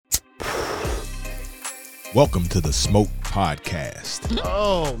Welcome to the Smoke Podcast.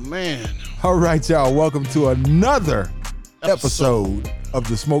 Oh, man. All right, y'all. Welcome to another episode of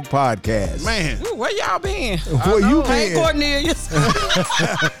the Smoke Podcast. Man. Ooh, where y'all been? Where you Hey, been? Cornelius.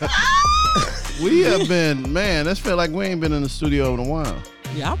 We have been, man, that's feel like we ain't been in the studio in a while.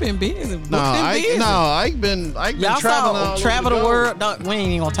 Y'all been busy. I been Y'all traveling all travel over the world. No, we ain't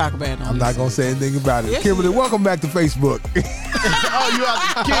even gonna talk about it. I'm not going to say anything about it. Yes, Kimberly, you- welcome back to Facebook.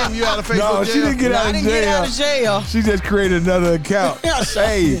 Oh, Kim, you out of Facebook No, she jail? didn't get I out of didn't get out of jail. jail. She just created another account.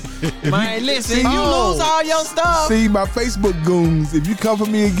 Hey, Man, listen, you lose all your stuff. see my Facebook goons. If you come for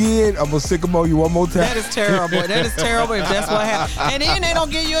me again, I'm going to sick them on you one more time. That is terrible. That is terrible if that's what happened. And then they don't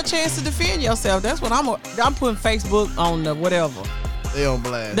give you a chance to defend yourself. That's what I'm putting Facebook on the whatever. They on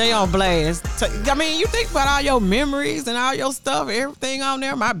blast. They on blast. I mean, you think about all your memories and all your stuff, everything on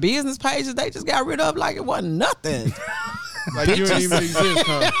there. My business pages, they just got rid of like it wasn't nothing. Like you didn't even exist,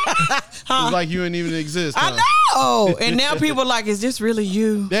 huh? It's like you didn't even exist, huh? I know. And now people are like, is this really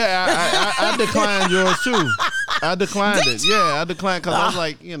you? Yeah, I declined yours too. I declined it. Yeah, I declined because I was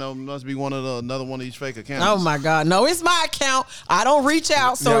like, must be another one of these fake accounts. Oh my God. No, it's my account. I don't reach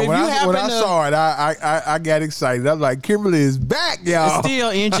out. So if you happen when to I saw it, I got excited. I was like, Kimberly is back, y'all. still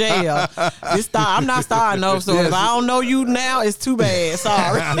in jail. I'm not starting over. So if I don't know you now, it's too bad.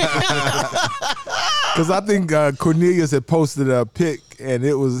 Sorry. Because I think Cornelius had posted a pic, and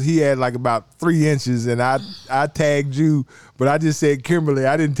he had like about 3 inches, and I tagged you, but I just said Kimberly.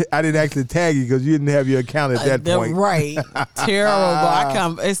 I didn't actually tag you because you didn't have your account at that point. Right.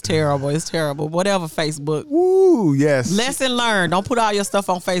 Terrible. It's terrible. It's terrible. Whatever, Facebook. Woo, yes. Lesson learned. Don't put all your stuff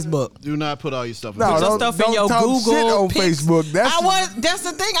on Facebook. Do not put all your stuff. No, Put your don't- stuff don't in your talk Google shit on pics. Facebook. That's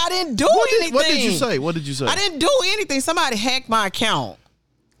the thing. I didn't do anything. What did you say? What did you say? I didn't do anything. Somebody hacked my account.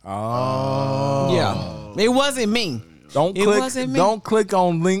 Oh. Yeah. It wasn't me. Don't click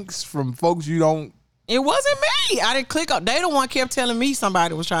on links from folks you don't. It wasn't me. I didn't click on. They the one kept telling me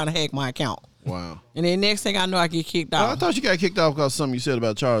somebody was trying to hack my account. Wow. And then next thing I know, I get kicked Well, out. I thought you got kicked off because of something you said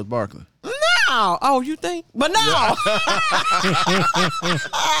about Charles Barkley. No. Oh, you think? But no. No. I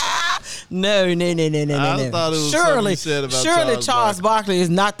thought it was something you said about Charles Charles Barkley is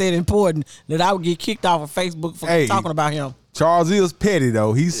not that important that I would get kicked off of Facebook for talking about him. Charles is petty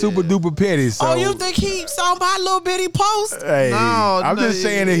though. He's super duper petty. So. Oh, you think he saw my little bitty post? Hey, No, I'm just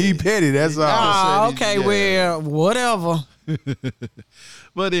saying that he petty. That's all. Oh, said okay. yeah. Well, whatever.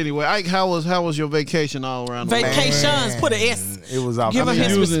 But anyway, Ike, how was your vacation all around the world? Vacations. Put an S. It was off. Give him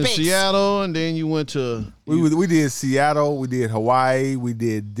his You was in respects. Seattle, and then you went to. We did Seattle, we did Hawaii, we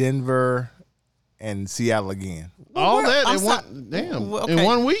did Denver, and Seattle again. All that I'm in sorry. one. Damn. Well, In okay.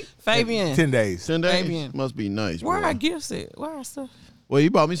 1 week? Fabian. 10 days. 10 days? Fabian. Must be nice. Where bro. are gifts at? Where are stuff? Well, you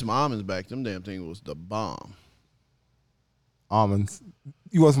bought me some almonds back. Them damn thing was the bomb. Almonds.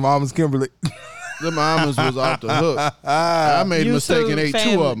 You want some almonds, Kimberly? Them almonds was off the hook. I made a You mistake too, and ate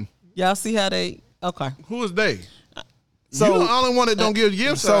family. 2 of them. Y'all see how they? Okay. Who is they? So- you the only one that don't give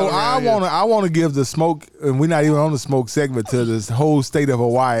gifts. So out I around here. want to give the smoke, and we're not even on the smoke segment, to this whole state of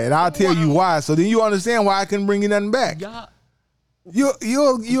Hawaii, and I'll tell you why. So then you understand why I couldn't bring you nothing back. Y'all,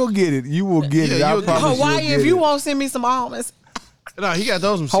 You'll get it. You will get it. I you'll- promise Hawaii, you'll if get you it. won't send me some almonds. No, he got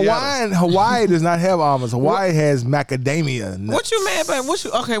those from Seattle. Hawaii does not have almonds. Hawaii has macadamia nuts. What you mad about?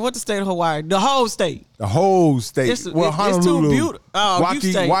 What the state of Hawaii? The whole state. The whole state. It's too Honolulu. beautiful. Oh, you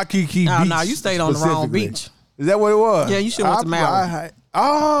stayed. Waikiki No, Beach. no, you stayed on the wrong specifically. beach. Is that what it was? Yeah, you should've went to Maui. Yeah,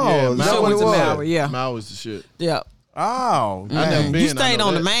 Yeah, is that Maui what it was was? the Maui, yeah. Maui's the shit. Yeah. Oh, I never been. You I stayed know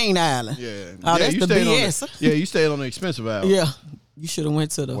on that. the main island. Yeah. Oh, that's you the stayed BS. On you stayed on the expensive island. Yeah. You should have went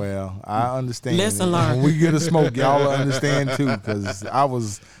to the. well, I understand. Lesson learned. When we get a smoke, y'all will understand too, because I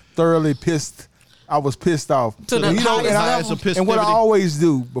was thoroughly pissed. I was pissed off. To the And highest level. and what I Pistivity. always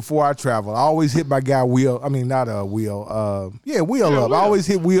do before I travel, I always hit my guy Will. I mean, not a Will. Will up. Will. I always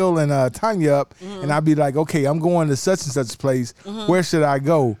hit Will and Tanya up, and I'd be like, okay, I'm going to such and such place. Where should I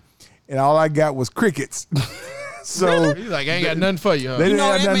go? And all I got was crickets. So He's like, I ain't got nothing for you, huh? They You didn't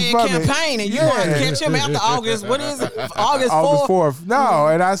know have that nothing man for me. campaigning. You Yeah. want to catch him after August. What is it? August 4th? August 4th. No,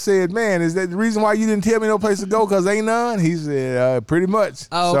 and I said, man, is that the reason why you didn't tell me no place to go? Because ain't none. He said, pretty much.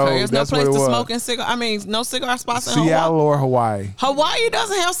 Oh, So okay. There's no that's place what it to was. smoke and cigar. I mean, no cigar spots in Seattle Hawaii. or Hawaii. Hawaii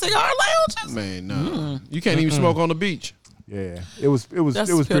doesn't have cigar lounges. Man, no. You can't even smoke on the beach. Yeah, it was That's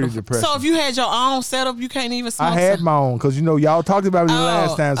pretty pitiful. depressing. So if you had your own setup, you can't even smoke. I had my own because y'all talked about it the Oh,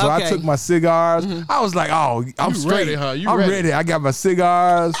 last time. So I okay. took my cigars. I was like, oh, I'm You straight. ready, huh? You I'm ready. ready. I got my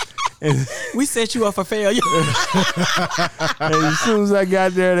cigars. We set you up for failure. And as soon as I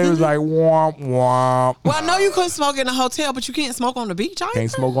got there, they was like, womp, womp. Well, I know you couldn't smoke in a hotel, but you can't smoke on the beach. Can't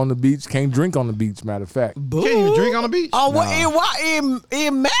smoke on the beach. Can't drink on the beach, matter of fact. Boo. Can't even drink on the beach. Oh, well,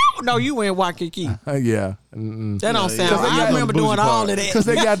 in Mount? No, you in Waikiki. Yeah. Mm-mm. That don't sound right. I got remember them doing bougie all of parts. that. Because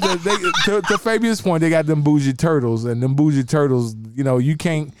they got to Fabian's point, they got them bougie turtles, and them bougie turtles, you know, you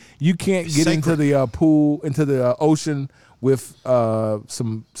can't get into the pool, into the ocean with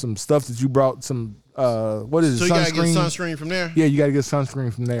some stuff that you brought, some what is it? So you gotta get sunscreen. sunscreen from there. Yeah, you got to get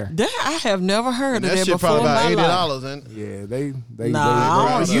sunscreen from there. That I have never heard And of that that shit before in probably my about life. $80, ain't it? Yeah, they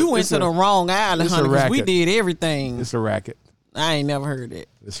Nah, it's you a- went it's to the a- wrong island, it's a honey, because we racket. did everything. It's a racket. I ain't never heard that.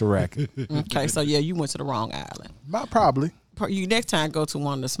 It's a racket. Okay, so yeah, you went to the wrong island. Probably. You next time go to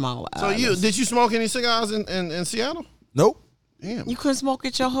one of the smaller So islands. did you smoke any cigars in Seattle? Nope. Damn. You couldn't smoke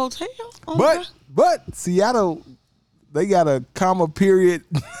at your hotel? Oh, But Seattle, they got a comma period.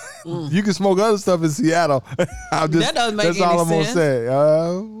 You can smoke other stuff in Seattle. That doesn't make that's any all I'm gonna sense. say.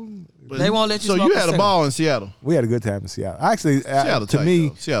 They won't let you So smoke you in had a Seattle. ball in Seattle. We had a good time in Seattle. Actually, Seattle to tight, me,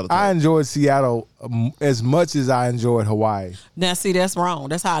 though. Seattle tight. I enjoyed Seattle as much as I enjoyed Hawaii. Now, see, that's wrong.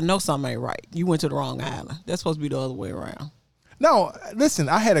 That's how I know something ain't right. You went to the wrong island. That's supposed to be the other way around. No, listen,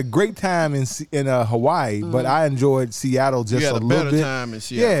 I had a great time in Hawaii, but I enjoyed Seattle just You had a a little better bit. time in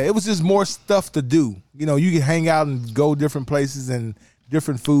Seattle. Yeah, it was just more stuff to do. You know, you can hang out and go different places and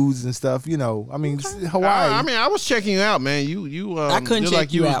different foods and stuff. You know, I mean, Hawaii. I mean, I was checking you out, man. You I couldn't you're check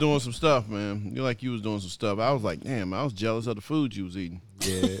like you you was out. doing some stuff, man. You're like you was doing some stuff. I was like, damn, I was jealous of the food you was eating.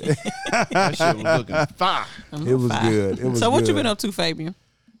 yeah, That shit was looking fire. it was good. It was So what good. you been up to, Fabian?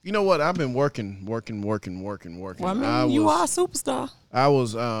 You know what? I've been working. Well, I mean, you are a superstar. I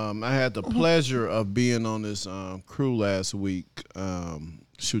was. I had the pleasure of being on this crew last week,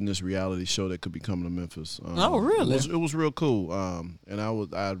 shooting this reality show that could be coming to Memphis. Oh, really? It was real cool. And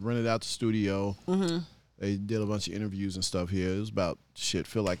I rented out the studio. Mm-hmm. They did a bunch of interviews and stuff here. It was about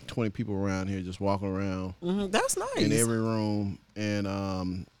feel like 20 people around here just walking around That's nice. in every room. And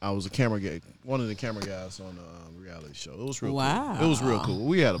I was one of the camera guys on the reality show. It was real Wow. cool. It was real cool.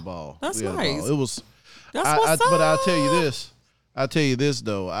 We had a ball. That's We had a ball. nice. It was. That's what's up. But I'll tell you this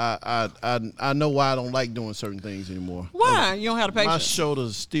though. I know why I don't like doing certain things anymore. Why? You don't have the My patience?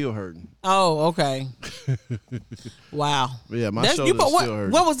 shoulders still hurting. Oh, okay. Wow. Yeah, my That's- shoulders but still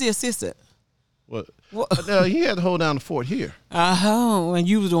hurting. what was the assistant? What? What? He had to hold down the fort here. Oh, and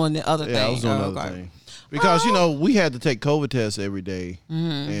you was doing the other thing. Yeah, I was doing the other thing. Because, we had to take COVID tests every day,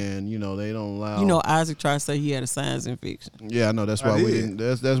 and, they don't allow. You know, Isaac tried to say he had a sinus infection. Yeah, I know. That's I why we did.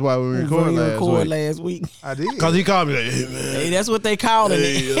 didn't. That's why we We recorded recorded last last week. week. I did. Because he called me like, hey, man. Hey, that's what they calling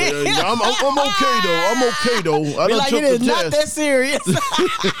Hey, it. I'm okay, though. I'm okay, though. I Be done like, took it is the not test. that serious.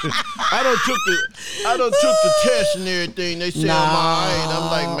 I done took the test and everything. They said I'm all right.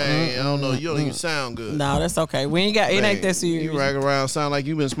 I'm like, man, I don't know. You don't even sound good. No, that's okay. We ain't got it. Ain't that serious. You rag around, sound like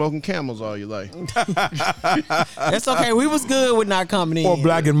you've been smoking Camels all your life. That's okay. We was good with not coming in. Or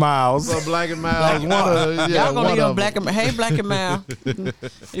Black and Miles. So Black and Miles, one of Y'all gonna one need of on Black them. and Hey, Black and Mal.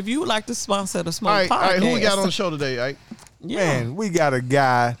 If you would like to sponsor the Smoke All Podcast, right, who we got on the show today, Ike? Yeah. Man, we got a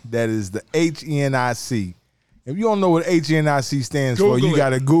guy that is the HNIC. If you don't know what HNIC stands for, Google you it. got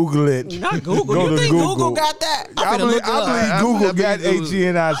to Google it. Not Google. Go You to think Google Google. got that? I believe Google got I'm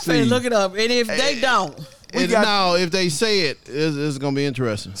finna HNIC. look it up. And if they don't, Now, if they say it's going to be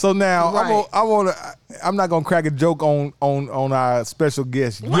interesting. So now Right. I'm not gonna crack a joke on our special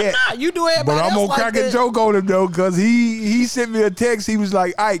guest why yet. not? You do everybody But I'm else gonna crack a joke on him though, cause he sent me a text. He was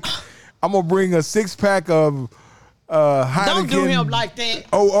like, Ike, I'm gonna bring a 6-pack of Heineken. Don't do him like that.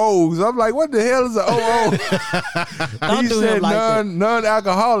 OOs. I'm like, what the hell is an OO? Don't He do said him like that.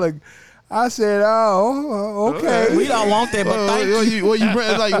 non-alcoholic. I said, oh, okay. We don't want that, but thank you. What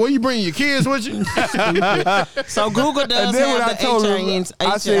you bring your kids with you? So Google does And then when I have the told him,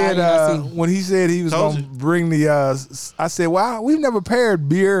 I said, when he said he was Told going you. to bring the, I said, well, we've never paired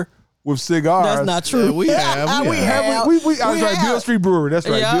beer with cigars. That's not true. Yeah, we have. We have. have. I was right, have. Beale Street Brewery. That's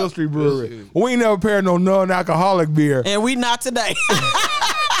right, Yeah. Beale Street Brewery. We ain't never paired no non-alcoholic beer. And we not today.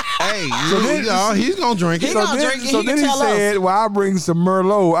 Hey, he's going to drink it. He gonna drink it. So He then can he tell said, well, I'll bring some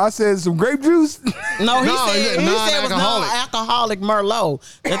Merlot. I said, some grape juice? No, he No, said he it said was non-alcoholic. non-alcoholic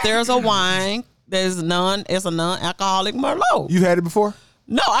Merlot. That there's a wine it's a non-alcoholic Merlot. You've had it before?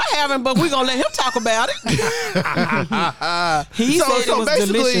 No, I haven't, but we're gonna let him talk about it. He said it So was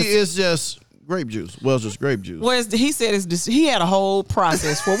basically, delicious. it's just grape juice. Welch's grape juice. Well, he said he had a whole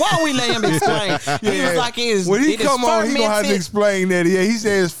process for. Why don't we let him explain? He was like, when he come on, he gonna have to explain that. Yeah, he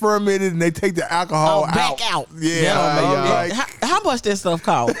said it's fermented and they take the alcohol back out. Yeah. How much that stuff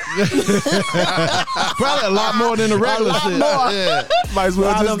cost? Probably a lot more than the regular shit. Yeah. Might as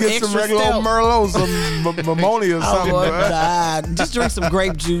well just get some regular old Merlot, some ammonia or something. Just drink some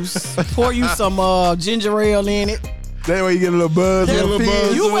grape juice. Pour you some ginger ale in it. That way you get a little buzz.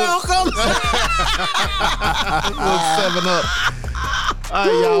 You welcome. A little 7-Up. All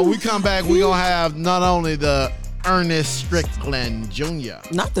right, y'all. We come back. We gonna have not only the Ernest Strickland Jr.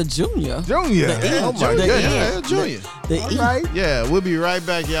 Not the Junior. Junior. Oh my God. Junior. The E. Right. Yeah, we'll be right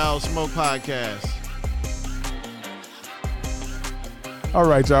back, y'all. Smoke Podcast. All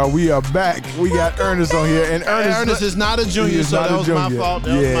right, y'all. We are back. We got Ernest on here, and Ernest is not a junior, so that was my fault.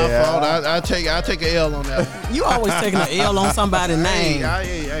 That was my fault. I take an L on that. You always taking an L on somebody's name.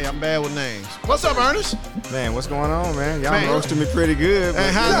 Hey, I'm bad with names. What's up, Ernest? Man, what's going on, man? Y'all roasted me pretty good.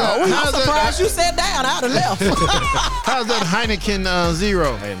 Hey, I'm surprised you sat down. I'd have left. How's that Heineken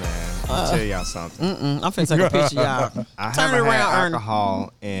Zero? Hey, man, I'll tell y'all something. I'm finna take a picture, y'all. I Turn it haven't had around,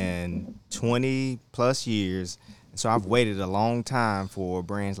 alcohol in 20 plus years. So I've waited a long time for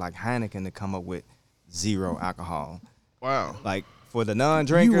brands like Heineken to come up with zero alcohol. Wow. Like for the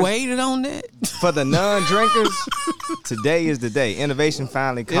non-drinkers. You waited on that? For the non-drinkers, today is the day. Innovation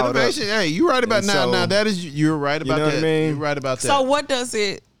finally caught up. Hey, you're right about now. So, now you're right about you know that. What I mean? You're right about that. So what's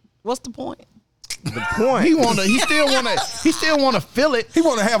the point? The point. He still wanna feel it. He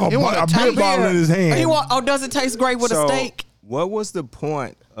want to have a beer bottle in his hand. Does it taste great with a steak? What was the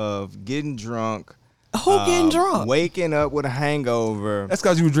point of getting drunk? Who getting drunk? Waking up with a hangover. That's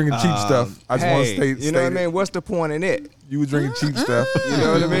because you were drinking cheap stuff. I just want to state. You know what I mean? What's the point in it? You were drinking cheap stuff. You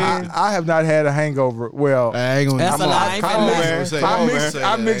know what I mean? I have not had a hangover. Well, I ain't gonna. That's a lie.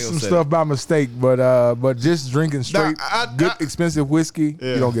 I mixed some stuff by mistake, but just drinking straight good expensive whiskey,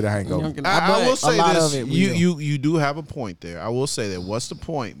 you don't get a hangover. I will say this: you do have a point there. I will say that. What's the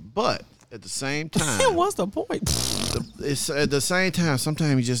point? But at the same time, what's the point? It's at the same time.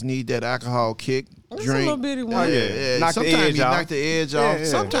 Sometimes you just need that alcohol kick. Just Drink. A little bitty one. Sometimes you knock the edge off. Yeah.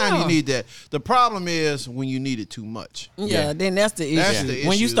 Sometimes you need that. The problem is when you need it too much. Yeah, then that's the issue. That's the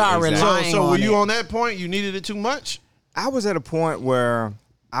when issue. you start relying So on were you it. on that point? You needed it too much? I was at a point where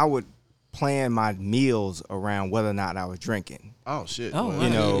I would plan my meals around whether or not I was drinking. Oh shit! Oh, well, you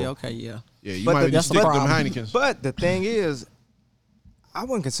know. yeah. Yeah, you But might that's stick the them problem. Heinekens. But the thing is, I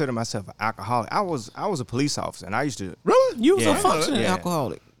wouldn't consider myself an alcoholic. I was a police officer, and I used to. Really? You was Yeah. a functioning Yeah.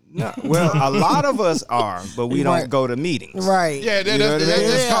 alcoholic. No, well, a lot of us are, but we Right. don't go to meetings. Right. Yeah, You know what I mean?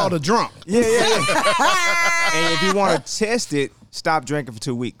 that's called a drunk. Yeah. And if you want to test it, stop drinking for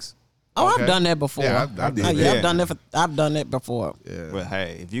 2 weeks. Oh, Okay. I've done that before. Yeah, I did. Yeah, Yeah. I've done that before. Yeah. Well,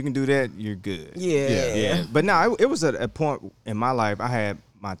 hey, if you can do that, you're good. Yeah. Yeah. But no, it was a point in my life. I had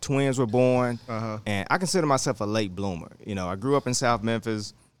my twins were born, Uh-huh. and I consider myself a late bloomer. You know, I grew up in South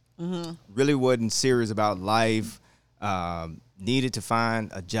Memphis. Really wasn't serious about life. Needed to find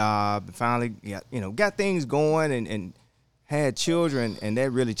a job. Finally, got things going and had children, and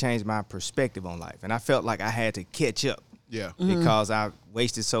that really changed my perspective on life. And I felt like I had to catch up. Yeah. Because I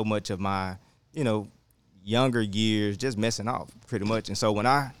wasted so much of my, younger years just messing off pretty much. And so when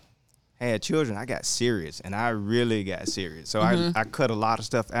I had children, I got serious, and I really got serious. So I cut a lot of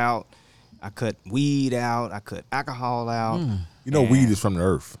stuff out. I cut weed out. I cut alcohol out. Weed is from the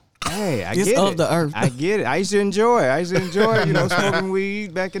earth. Hey, I It's get of it. the earth. I get it. I used to enjoy smoking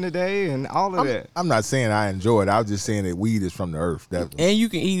weed back in the day and all of that. I'm not saying I enjoy it. I was just saying that weed is from the earth. And you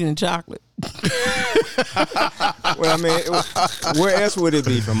can eat it in chocolate. Well, I mean, where else would it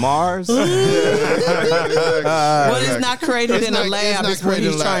be? From Mars? Well, it's not created in a lab. It's what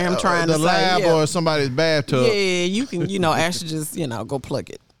he's trying to the say. lab Yeah. or somebody's bathtub. Yeah, you can, actually just, go plug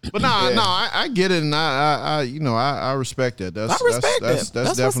it. But I get it, and I respect that. I respect that. That's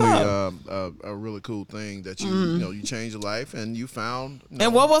That's definitely a really cool thing that you changed your life and you found.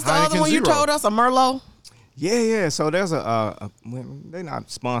 And what was the other Heineken one you Zero. told us? A Merlot? Yeah. So there's they're not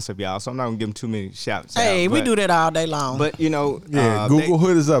sponsored, y'all, so I'm not going to give them too many shouts. Hey, out, we do that all day long. But, Google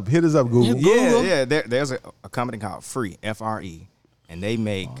hit us up. Hit us up, Google. Google. Yeah. There's a company called Free, F-R-E, and they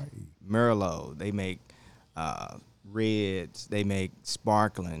make Merlot. They make reds. They make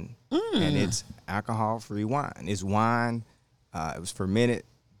sparkling, and it's alcohol-free wine. It's wine. It was fermented,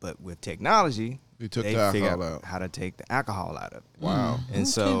 but with technology, They took they the figured alcohol out out. how to take the alcohol out of it. Wow. And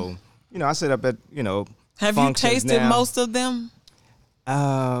so, I set up at Have you functions tasted now. most of them?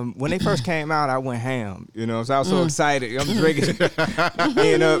 When they first came out, I went ham. You know, so I was so excited. I'm drinking,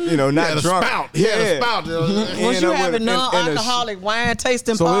 end up, not drunk. Spout. The spout. Was you having non-alcoholic wine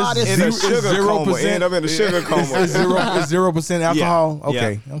tasting parties? In a sugar coma. End up in a sugar coma. It's 0% alcohol. Yeah.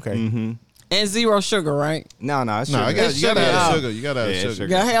 Okay. Yeah. Okay. Mm-hmm. And zero sugar, right? No, it's No, sugar. you gotta add sugar. sugar. You gotta add sugar. You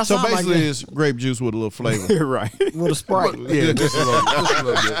gotta have So something basically, like it's grape juice with a little flavor. Right. with a Sprite. Yeah, just a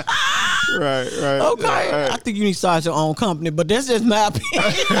little bit. Right. Okay, Right. I think you need to start your own company, but that's just my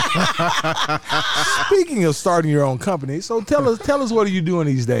opinion. Speaking of starting your own company, so tell us what are you doing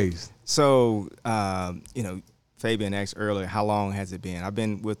these days? So, Fabian asked earlier, how long has it been? I've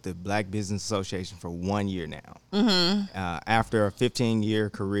been with the Black Business Association for 1 year now. Mm-hmm. After a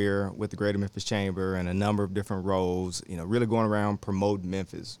 15-year career with the Greater Memphis Chamber and a number of different roles, really going around promoting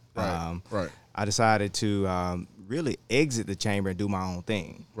Memphis. Right. I decided to really exit the chamber and do my own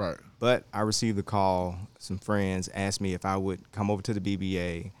thing. Right. But I received a call. Some friends asked me if I would come over to the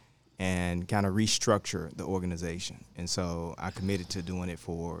BBA and kind of restructure the organization. And so I committed to doing it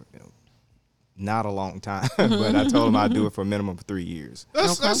for, not a long time, but I told them I'd do it for a minimum of 3 years.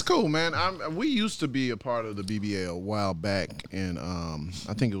 That's cool, man. We used to be a part of the BBA a while back, and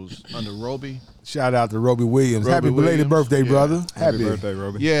I think it was under Roby. Shout out to Roby Williams. Roby Happy belated Williams. birthday, Yeah. brother. Happy birthday,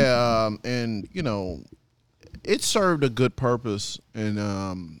 Roby. Yeah, and it served a good purpose, and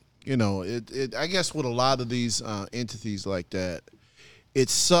it I guess with a lot of these entities like that, it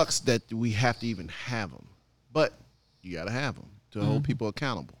sucks that we have to even have them, but you got to have them to hold people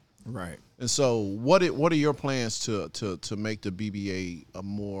accountable. Right. And so, what are your plans to make the BBA a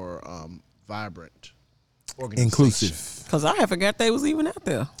more vibrant organization? Inclusive. Because I forgot they was even out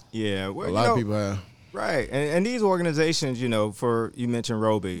there. Yeah. Well, A lot of people have. Right. And these organizations, you mentioned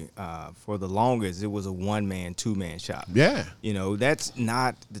Roby, for the longest, it was a one-man, two-man shop. Yeah. That's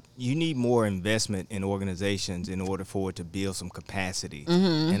not, you need more investment in organizations in order for it to build some capacity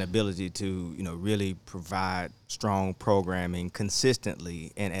and ability to, really provide strong programming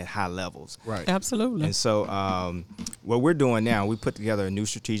consistently and at high levels. Right. Absolutely. And so what we're doing now, we put together a new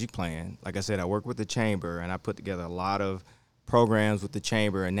strategic plan. Like I said, I work with the chamber, and I put together a lot of programs with the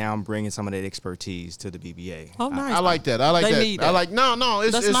chamber, and now I'm bringing some of that expertise to the BBA. Oh, nice. I like that. I like They that. need that. No.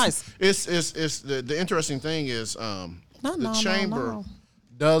 It's That's nice. It's the interesting thing is the chamber no.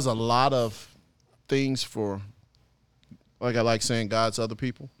 does a lot of things for, like I like saying, God's other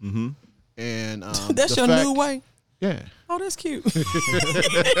people. Mm-hmm. And That's the your fact- new way? Yeah. Oh, that's cute.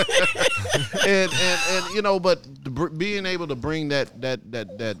 and but being able to bring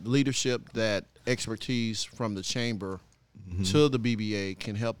that leadership, that expertise from the chamber to the BBA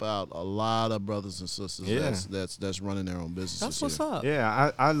can help out a lot of brothers and sisters that's running their own businesses. That's what's up.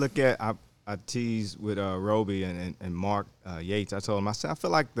 Yeah, I look at, I tease with Roby and Mark Yates. I told him, I said, I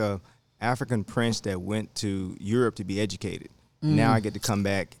feel like the African prince that went to Europe to be educated. Now I get to come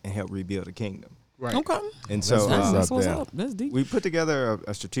back and help rebuild a kingdom. Right. Okay. And so That's what's there. up. That's deep. we put together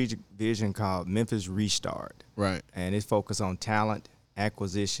a strategic vision called Memphis Restart. Right. And it's focused on talent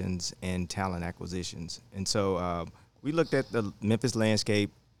acquisitions and talent acquisitions. And so we looked at the Memphis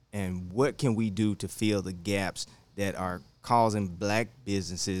landscape and what can we do to fill the gaps that are causing black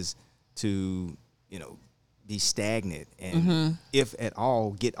businesses to, be stagnant and if at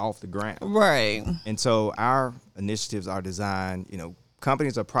all get off the ground. Right. And so our initiatives are designed,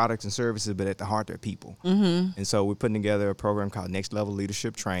 companies are products and services, but at the heart they're people. Mm-hmm. And so we're putting together a program called Next Level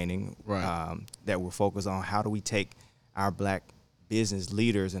Leadership Training that will focus on how do we take our black business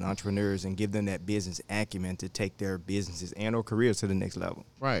leaders and entrepreneurs and give them that business acumen to take their businesses and or careers to the next level.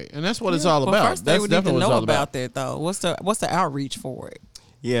 Right. And that's what it's all Well, about. first they That's would need to definitely what know it's all about that, though. What's the outreach for it?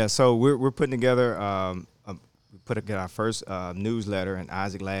 Yeah, so we're putting together we put together our first newsletter, and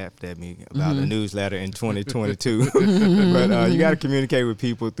Isaac laughed at me about a newsletter in 2022. But you got to communicate with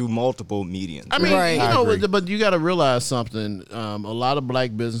people through multiple mediums. I mean, Right. I agree. but you got to realize something. A lot of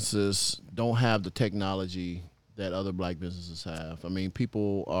black businesses don't have the technology that other black businesses have. I mean,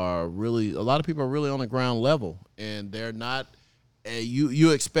 a lot of people are really on the ground level, and they're not.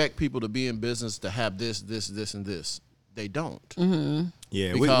 You expect people to be in business to have this, and this. They don't. Mm-hmm.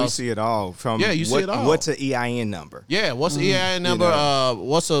 Yeah, we Because- see it all. From Yeah, you see it all. What's an EIN number? Yeah, what's the EIN number?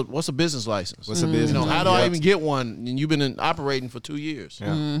 What's a business license? What's a business How do I license? even get one? And you've been operating for 2 years.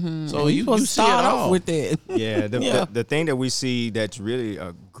 Yeah. So you you supposed to see it start off all. with that. Yeah, Yeah. the thing that we see that's really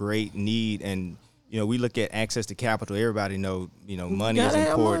a great need, and we look at access to capital. Everybody know money is gotta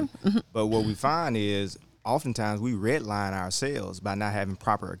have important, but what we find is oftentimes we redline ourselves by not having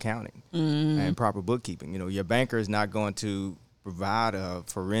proper accounting and proper bookkeeping. Your banker is not going to provide a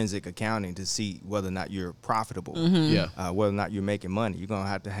forensic accounting to see whether or not you're profitable, whether or not you're making money. You're going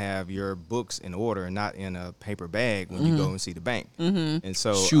to have your books in order and not in a paper bag when you go and see the bank. And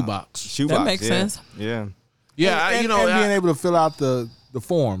so Shoebox. That makes sense. Yeah. Yeah, and being able to fill out the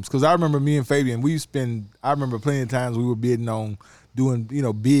forms, because I remember me and Fabian, I remember plenty of times we were bidding on doing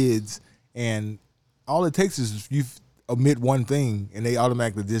bids, and all it takes is you omit one thing and they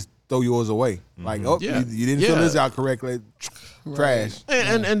automatically just throw yours away. Like, you didn't fill this out correctly, trash.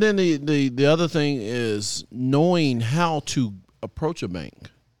 And then the other thing is knowing how to approach a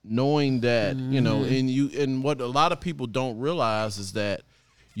bank, knowing that and what a lot of people don't realize is that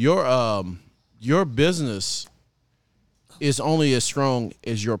your business is only as strong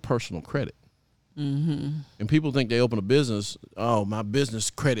as your personal credit. And people think they open a business, my business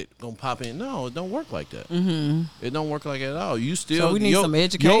credit gonna pop in. No, it don't work like that. It don't work like that at all. You still, so we need some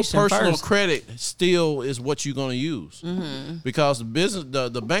education. Your personal first. credit still is what you're gonna use, because the business,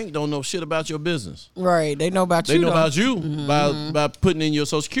 the bank don't know shit about your business. Right? They know about you. They know about you by putting in your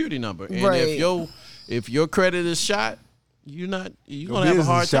social security number. And if your credit is shot, you're gonna have a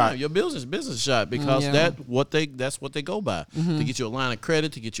hard time. Your business shot, because that's what they go by to get you a line of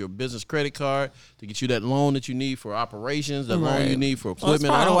credit, to get your business credit card, to get you that loan that you need for operations, that loan you need for equipment.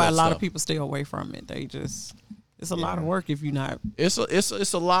 Well, that's probably why a lot stuff. of people stay away from it. It's a lot of work if you're not. It's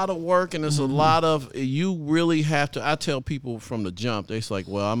a lot of work, and it's a lot of, you really have to. I tell people from the jump, they're like,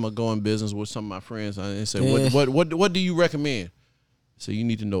 well, I'm gonna go in business with some of my friends, and they say, what do you recommend? So you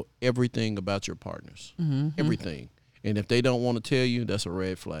need to know everything about your partners, everything. And if they don't want to tell you, that's a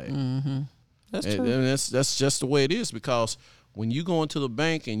red flag. That's true. And that's just the way it is, because when you go into the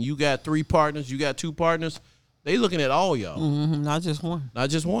bank and you got 3 partners, you got 2 partners, they looking at all y'all. Not just one. Not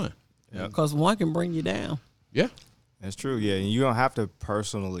just one. Because one can bring you down. Yeah. That's true. Yeah, and you don't have to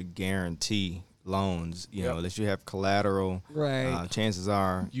personally guarantee loans, unless you have collateral. Right. Chances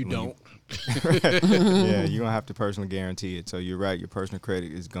are You don't. Yeah, you don't have to personally guarantee it. So you're right. Your personal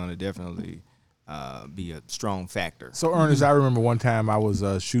credit is going to definitely be a strong factor. So, Ernest, I remember one time I was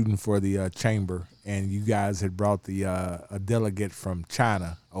shooting for the chamber, and you guys had brought a delegate from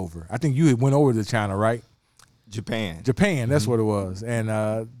China over. I think you had went over to China, right? Japan. That's what it was, and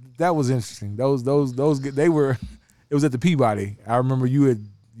that was interesting. Those they were. It was at the Peabody. I remember you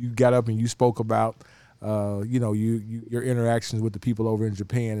got up and you spoke about your interactions with the people over in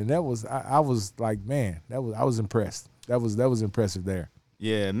Japan, and that was I was like, man, I was impressed. That was impressive there.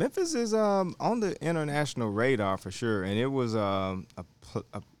 Yeah, Memphis is on the international radar for sure, and it was a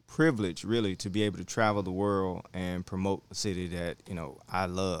privilege really to be able to travel the world and promote a city that I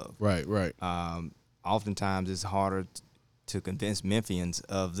love. Right. Oftentimes it's harder to convince Memphians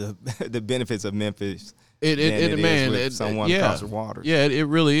of the benefits of Memphis. Someone across the water. Yeah, it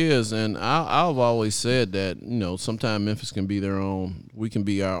really is, and I've always said that sometimes Memphis can be we can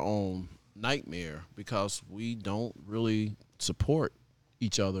be our own nightmare, because we don't really support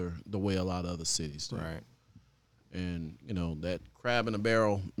each other the way a lot of other cities do. Right. And that crab in a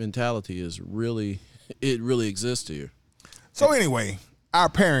barrel mentality really exists here. So anyway, our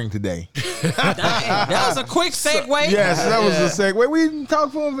pairing today. Dang, that was a quick segue. Yes, that was a segue. We didn't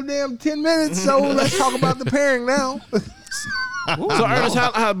talk for 10 minutes, so let's talk about the pairing now. So Ernest,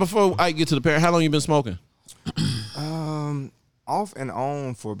 how before I get to the pairing, how long you been smoking? Off and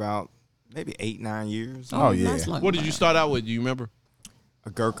on for about maybe 8-9 years. Oh yeah. Nice. What did you start out with? Do you remember? A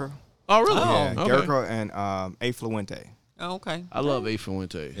Gurkha. Oh really? Yeah, okay. Gurkha and Afluente. Oh, okay. I love A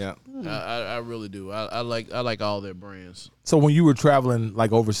Fuente. Yeah. I really do. I like all their brands. So when you were traveling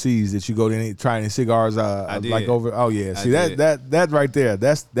like overseas, did you go to try any cigars? I did. Like over. Oh yeah. See that right there.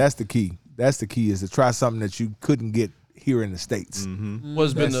 That's the key. That's the key, is to try something that you couldn't get here in the States.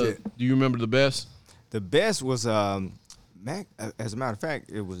 What's been do you remember the best? The best was Mac. As a matter of fact,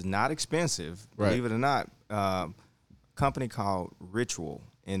 it was not expensive. Right. Believe it or not. A company called Ritual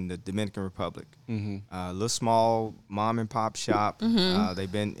in the Dominican Republic. A little small mom and pop shop.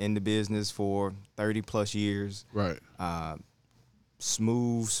 They've been in the business for 30 plus years. Right.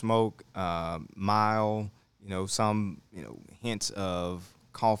 Smooth smoke, mild, some, hints of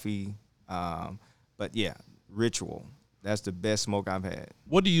coffee. But yeah, Ritual. That's the best smoke I've had.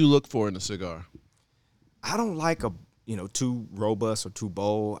 What do you look for in a cigar? I don't like too robust or too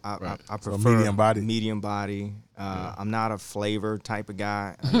bold. I prefer medium body. I'm not a flavor type of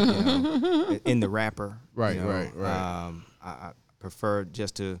guy, in the wrapper. Right. I prefer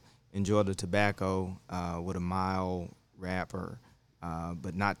just to enjoy the tobacco with a mild wrapper,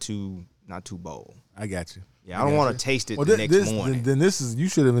 but not too bold. I got you. Yeah, I don't want to taste it the next morning. Then you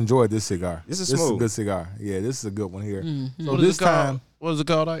should have enjoyed this cigar. This is a smooth. good cigar. Yeah, this is a good one here. So What is it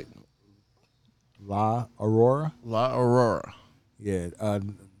called, Ike? La Aurora. La Aurora. Yeah,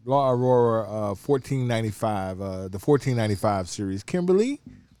 La Aurora 1495, the 1495 series. Kimberly,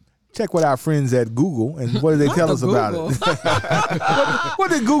 check with our friends at Google, and what did they tell us about it? What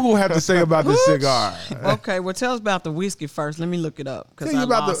did Google have to say about this cigar? Okay, well, tell us about the whiskey first. Let me look it up because I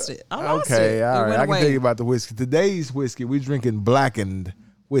lost it. Okay, all right. I can tell you away. about the whiskey. Today's whiskey, we're drinking Blackened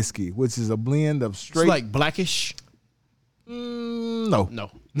whiskey, which is a blend of straight. It's like blackish. No. No.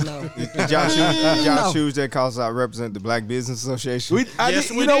 Did y'all choose that cause I represent the Black Business Association? Yes,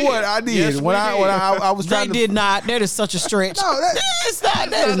 you know did. what I did Yes, when we I was They trying to. did not. That is such a stretch. No,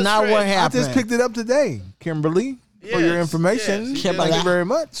 That is not what I happened. just picked it up today, Kimberly, for your Yes, information. yes, Thank you very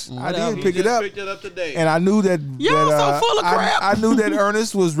much. I Whatever. did pick it up. Picked it up today. And I knew that Y'all that, so full of crap. I knew that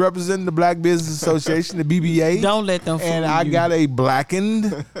Ernest was representing the Black Business Association, the BBA. Don't let them fool And I you. got a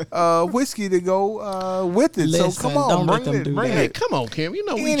Blackened whiskey to go with it. Listen, so come on, don't let bring them it, do bring that. Hey, it. come on, Kim. You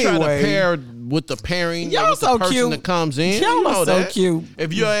know we try to Anyway. pair with the pairing Y'all with the so person cute. that comes in. Y'all you are know so that. cute.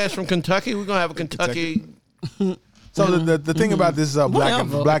 If your ass from Kentucky, we're gonna have a Kentucky. So the thing about this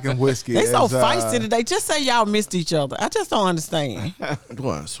Whatever. Blackened whiskey They is so feisty today. Just say y'all missed each other. I just don't understand.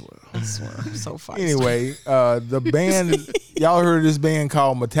 Boy, I swear. I'm so feisty. Anyway, the band, y'all heard of this band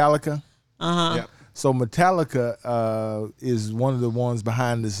called Metallica? Yep. So Metallica is one of the ones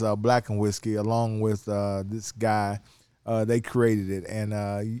behind this Blackened whiskey, along with this guy. They created it,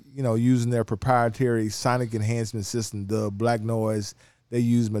 and using their proprietary sonic enhancement system, the Black Noise, they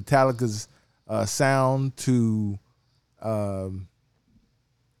use Metallica's sound to.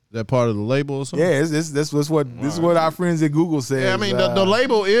 That part of the label or something? Yeah, this is what our friends at Google said. Yeah, I mean the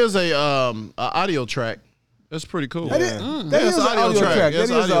label is a audio track. That's pretty cool. That is Yeah, an it's an audio track. That It's is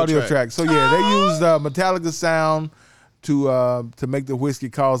an an audio track. So yeah, they used Metallica sound to make the whiskey,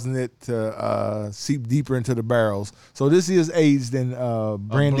 causing it to seep deeper into the barrels. So this is aged in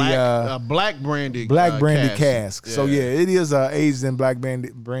brandy, black brandy, black brandy cask. Yeah. So yeah, it is aged in black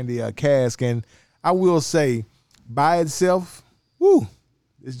brandy cask, and I will say, by itself, woo,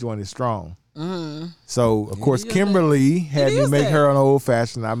 this joint is strong. So of course, Kimberly had me make her an old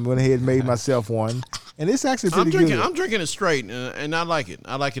fashioned. I went ahead and made myself one, and it's actually pretty good. I'm drinking it straight, and I like it.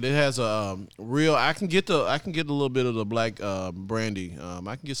 I like it. It has a real. I can get a little bit of the black brandy. I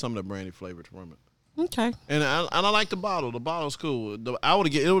can get some of the brandy flavor from it. Okay. And I like the bottle. The bottle's cool. It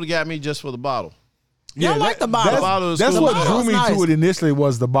would have got me just for the bottle. Y'all like the bottle. bottle is That's cool. what The drew bottle's me nice. to it initially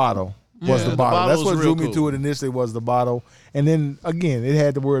was the bottle. Was the the bottle. bottle That's was what drew real me cool. to it initially was the bottle. And then again, it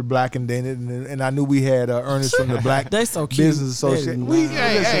had the word Blackened in it, and I knew we had Ernest from the Black They so cute. Business Association. We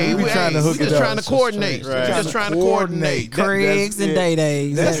trying to hook we it just up. trying to coordinate. Right. We're just trying to coordinate. Craigs and Day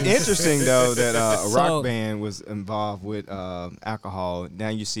Days. That's interesting though that a So- rock band was involved with alcohol. Now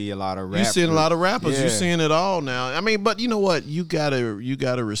you see a lot of rap. You're seeing a lot of rappers. Yeah. You're seeing it all now. I mean, but you know what? You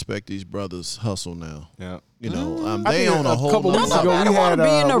gotta respect these brothers' hustle now. Yeah. You know, I they think on a whole. couple nother weeks Don't ago, nobody we want had to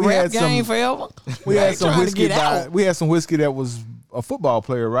be in the we rap had some game forever. we had some trying to whiskey. get out. We had some whiskey that was a football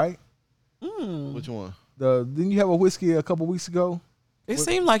player, right? Which one? Didn't you have a whiskey a couple weeks ago? It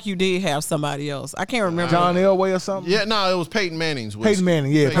seemed like you did have somebody else. I can't remember. John Elway or something? Yeah, no, it was Peyton Manning's. Peyton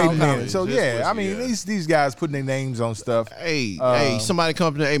Manning, yeah, Peyton Peyton Manning. Manning. So His yeah, I whiskey, mean yeah. these guys putting their names on stuff. Hey, somebody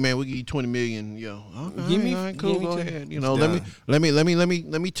come to, hey man, we give you 20 million. Yo, okay, Give me- all right, cool, give me go two. ahead. You know, It's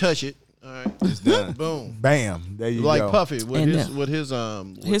let me touch it. All right, It's done. boom. Bam, there you Like go. Puffy with And his then- with his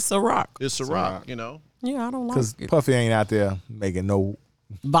His Ciroc. his Ciroc, you know. Yeah, I don't like Because it. Puffy ain't out there making no.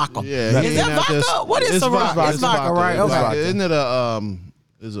 Vodka. Yeah, he Is ain't that out there- vodka? What is it's Ciroc? vodka. It's vodka, right? It's Okay. vodka. Isn't it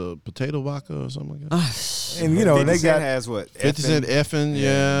is a potato vodka or something like that? And you know, 50 they Cent got has what? 50 Cent effing,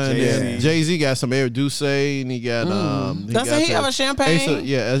 yeah. And Jay-Z. then Jay-Z got some Air Douce, and he got Doesn't he have a champagne? Ace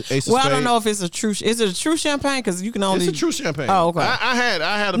of Well, I don't Spades. know if it's a true. Is it a true champagne? Because you can only. It's a true champagne. Oh, okay. I had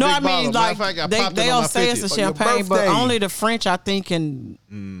a No, big I mean bottle. Matter like of fact, I popped it they'll on my say it's a 50th. champagne, but birthday. only the French I think can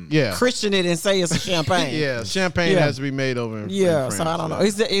Yeah. Christian it and say it's a champagne. Yeah, champagne Yeah. has to be made over in Yeah, in so France, I don't know.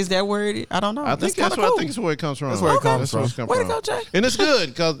 yeah. Is that where it is? I don't know. I think that's that's cool. I think it's where it comes from. That's where it comes That's where it's from. come Way to from. go, Jay. And it's good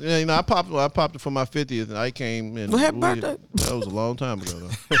because you know I popped it for my 50th, and I came and Well, happy birthday. That was a long time ago,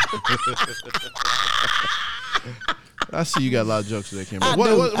 though. I see you got a lot of jokes today, Kim. I What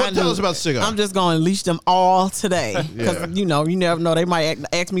do. tell us about the cigar? I'm just going to leash them all today because Yeah. you know you never know they might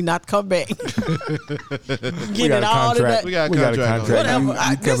ask me not to come back. Get it all today. We got a We got a contract. on contract. that. Whatever. You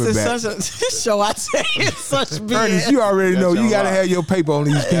This cover is back. such a this show. I tell you, it's such Ernest, BS. you already know That's you your got to lot. have your paper on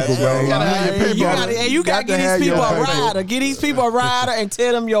these people, man. gotta have your paper You on gotta, it. and you got to get have these your people a paper. rider. Get these people a rider and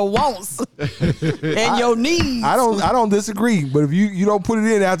tell them your wants and your needs. I don't disagree, but if you don't put it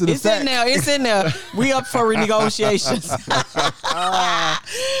in after the It's fact, in there. It's in there. We up for renegotiations. All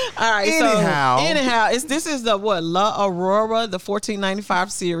right. Anyhow. Anyhow, this is the what La Aurora, the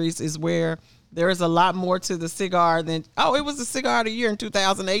 1495 series is where There is a lot more to the cigar than it was the cigar of the year in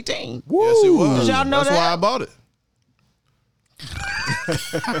 2018. Woo. Yes, it was. Did y'all know That's that? why I bought it.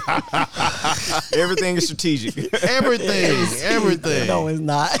 Everything is strategic. Everything. No, it's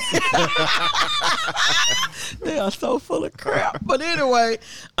not. They are so full of crap. But anyway,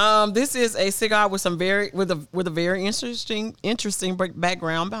 this is a cigar with a very interesting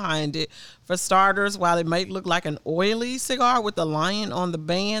background behind it. For starters, while it may look like an oily cigar with a lion on the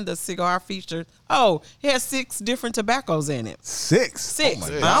band, the cigar features it has 6 different tobaccos in it. 6. I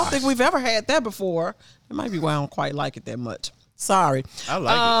don't think we've ever had that before. It might be why I don't quite like it that much. Sorry. I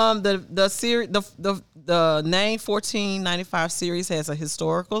like it. The series, the name 1495 series has a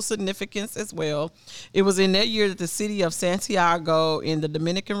historical significance as well. It was in that year that the city of Santiago in the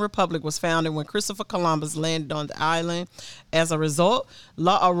Dominican Republic was founded when Christopher Columbus landed on the island. As a result,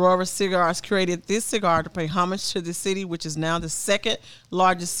 La Aurora Cigars created this cigar to pay homage to the city, which is now the 2nd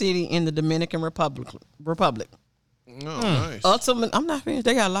largest city in the Dominican Republic. Oh, nice. I'm not finished.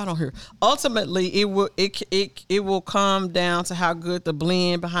 They got a lot on here. Ultimately, it will come down to how good the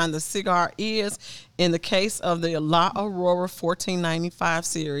blend behind the cigar is. In the case of the La Aurora 1495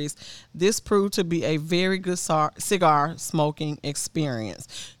 series, this proved to be a very good cigar smoking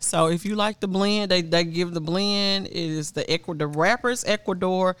experience. So, if you like the blend, they give the blend. It is the wrapper is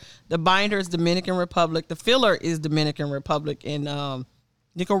Ecuador, the binder is Dominican Republic, the filler is Dominican Republic, and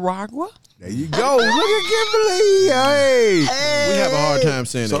Nicaragua. There you go. Look at Kimberly. Hey. We have a hard time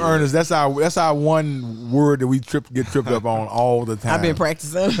saying So that. Ernest, that's our one word that we get tripped up on all the time. I've been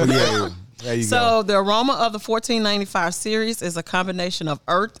practicing. Yeah. There you go. So the aroma of the 1495 series is a combination of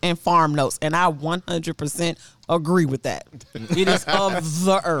earth and farm notes, and I 100% agree with that. It is of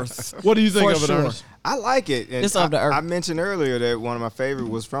the earth. What do you think For of it, sure. Ernest? I like it. And It's of the earth. I mentioned earlier that one of my favorite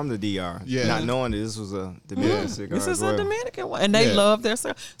was from the DR. Yeah. Not knowing that this was a Dominican cigar. This is as well. a Dominican one, and they Yeah. love their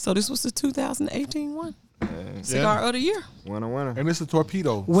cigar. So this was the 2018 one. Cigar of the year. Winner. And it's a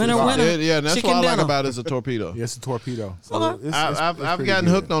torpedo. Winner, cigar. winner. Yeah, and that's Chicken what I like dinner. about it is a torpedo. Yeah, it's a torpedo. So Okay. I've pretty gotten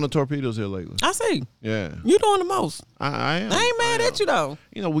good. hooked on the torpedoes here lately. I see. Yeah. You doing the most. I am. I ain't mad at you though.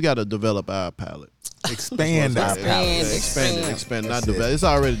 You know, we got to develop our palate. Expand our palate. Expand, not That's develop. it. It's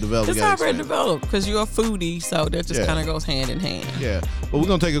already developed. It's We gotta already expand. developed because you're a foodie, so that just Yeah. kind of goes hand in hand. Yeah, but we're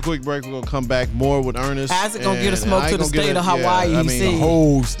gonna take a quick break. We're gonna come back more with Ernest. Isaac gonna get a and smoke I to ain't the gonna get state a- of Hawaii, Yeah, I he mean, said. The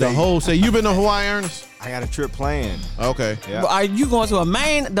whole the state. whole say. You been to Hawaii, Ernest? I got a trip planned. Okay. Yeah. Are you going to the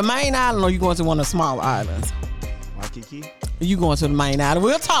main island, or you going to one of the smaller islands? Waikiki. You going to the main island?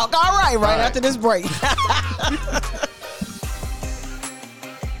 We'll talk. All right, right after this break.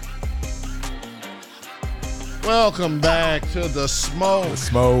 Welcome back to the smoke.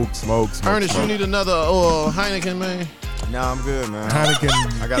 Smoke. Ernest, smoke. you need another Heineken, man. No, I'm good, man.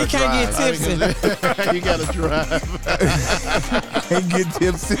 Heineken. I got He to can't drive. get tipsy. You gotta drive. Can't get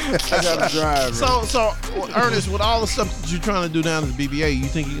tipsy. I got to drive. So, Ernest, with all the stuff that you're trying to do down at the BBA, you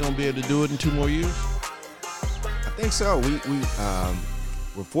think you're gonna be able to do it in 2 more years? I think so.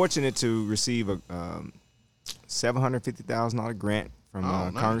 We're fortunate to receive a $750,000 grant from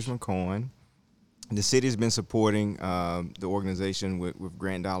nice. Congressman Cohen. The city has been supporting the organization with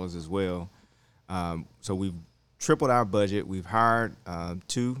grant dollars as well. So we've tripled our budget. We've hired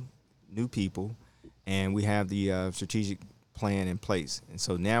 2 new people, and we have the strategic plan in place. And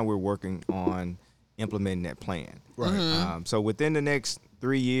so now we're working on implementing that plan. Right. So within the next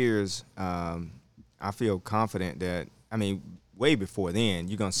 3 years, I feel confident that, way before then,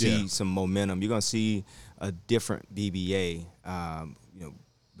 you're going to see some momentum. You're going to see a different BBA,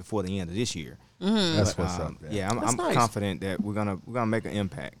 before the end of this year. That's what's up. Yeah, I'm nice. confident that we're gonna make an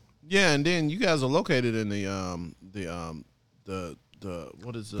impact. Yeah, and then you guys are located in the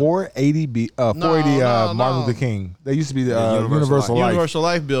what is it? 480 Martin Luther King. They used to be the Universal Universal Life. Universal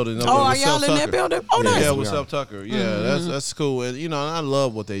Life building. Oh, are y'all in that building? Oh, nice. Yeah, we with are. Self Tucker. Yeah, that's cool. And I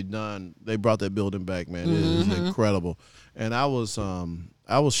love what they've done. They brought that building back, man. It is incredible. And I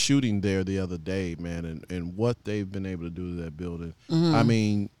was shooting there the other day, man, and what they've been able to do to that building. I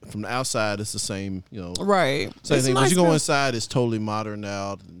mean, from the outside, it's the same, Right. same It's thing. nice Once you go building. inside, it's totally modern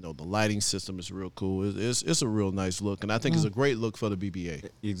now. The lighting system is real cool. It's a real nice look, and I think it's a great look for the BBA.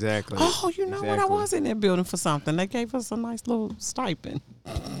 Exactly. Oh, you know what? I Exactly. was in that building for something. They gave us a nice little stipend.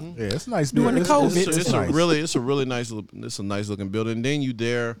 Yeah, it's nice. During the It's- COVID. It's It's nice. a really nice looking building. And then you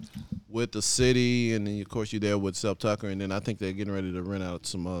there with the city, and then of course you there with Self Tucker, and then I think they're getting ready to rent out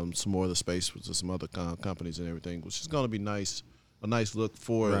some more of the space to some other companies and everything, which is going to be nice, a nice look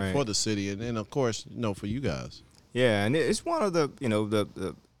for the city, and then of course for you guys. Yeah, and it's one of the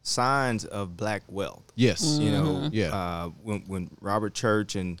the signs of black wealth. Yes. Yeah. When Robert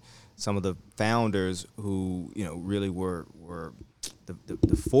Church and some of the founders who really were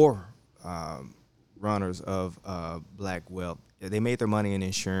the runners of black wealth, they made their money in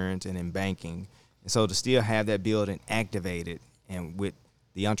insurance and in banking. And so to still have that building activated and with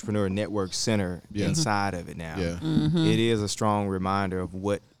the Entrepreneur Network Center inside of it now, it is a strong reminder of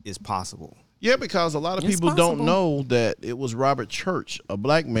what is possible. Yeah, because a lot of people don't know that it was Robert Church, a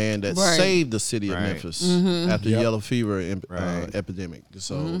black man, that saved the city of Memphis after yellow fever epidemic.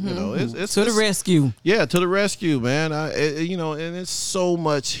 So you know, it's to the rescue. Yeah, to the rescue, man. You know, and it's so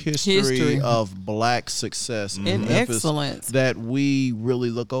much history of black success in Memphis excellence that we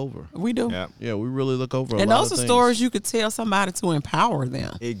really look over. We do. Yeah, we really look over. And a lot those of are things. stories you could tell somebody to empower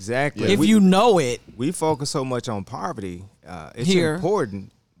them. Exactly. If you know it. We focus so much on poverty. It's Here.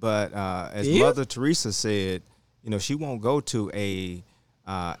 important. But as Mother Teresa said, you know, she won't go to a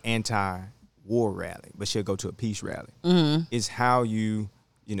anti-war rally, but she'll go to a peace rally. It's how you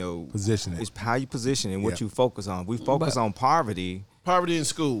position it. It's how you position it and what you focus on. We focus on poverty. Poverty in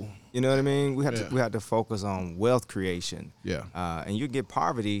school. You know what I mean? We have to focus on wealth creation. Yeah. And you get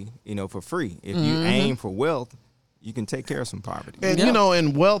poverty, you know, for free. If you aim for wealth, you can take care of some poverty. And you know,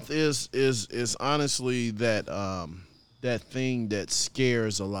 and wealth is honestly that thing that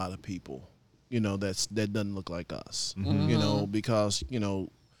scares a lot of people, you know, that doesn't look like us, you know, because, you know,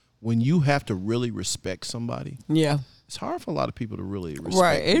 when you have to really respect somebody, it's hard for a lot of people to really respect.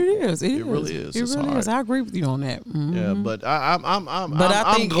 Right, it is. It really is. It It's really hard. is. I agree with you on that. Yeah, but I'm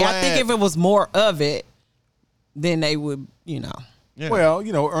I think if it was more of it, then they would, you know. Yeah. Well,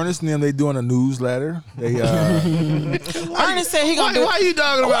 you know, Ernest and them, they doing a newsletter. They Ernest said he gonna do. Why are you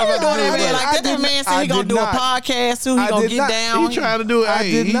talking about Why you doing that, man? Like that man said he gonna do a podcast too. He gonna get down. He trying to do it.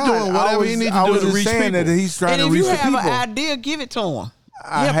 Hey, he's doing whatever he needs to do to reach people. that he's trying And to if reach you the have people. an idea, give it to him.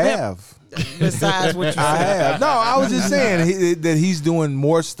 I have. Besides what you I said. have. No, I was just saying that he's doing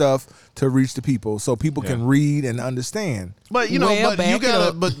more stuff to reach the people, so people can read and understand. But you know, Well, but you back it gotta,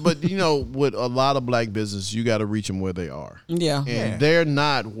 up. but you know, with a lot of black business, you got to reach them where they are. Yeah. And they're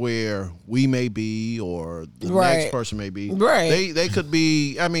not where we may be or the next person may be. Right. They could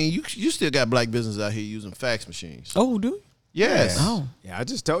be. I mean, you still got black business out here using fax machines. Oh, do you? Yes. Oh. Yeah, I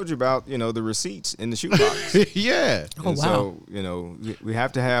just told you about, you know, the receipts in the shoebox. Yeah. Oh, wow. So, you know, we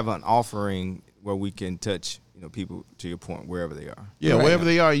have to have an offering where we can touch, you know, people, to your point, wherever they are. Yeah, wherever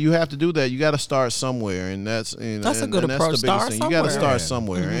they are, you have to do that. You got to start somewhere, and that's a good and approach. That's the biggest Start thing. You got to somewhere. start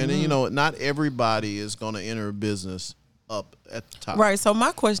somewhere, and you know, not everybody is going to enter a business up at the top. Right. So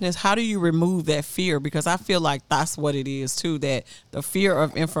my question is, how do you remove that fear? Because I feel like that's what it is too. That the fear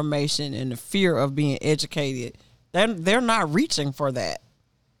of information and the fear of being educated, they're not reaching for that.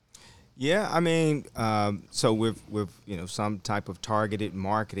 Yeah, I mean, so with you know, some type of targeted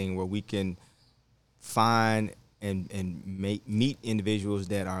marketing where we can find and meet individuals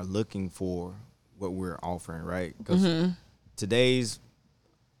that are looking for what we're offering, right? Because today's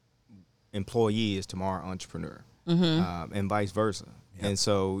employee is tomorrow's entrepreneur, and vice versa. And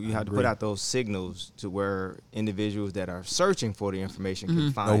so you have to put out those signals to where individuals that are searching for the information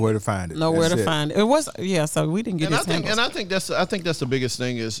can find Nowhere to find it. Nowhere That's to it. find it. It was so we didn't get And his handles. I think that's the biggest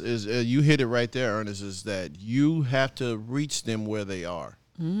thing is you hit it right there, Ernest. Is that you have to reach them where they are,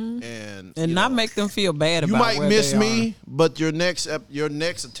 and not make them feel bad you about might where miss they me, but your next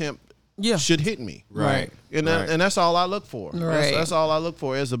attempt should hit me. Right. And that's all I look for. Right. That's all I look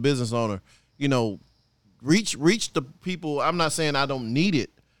for as a business owner. You know, reach the people. I'm not saying I don't need it,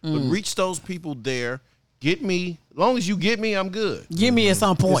 but reach those people there. Get me. As long as you get me, I'm good. Give me at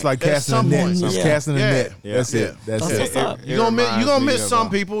some point. It's like At casting a some net. point. It's Yeah. casting a Yeah. net. Yeah. That's it. That's That's it. what's up. You're gonna miss some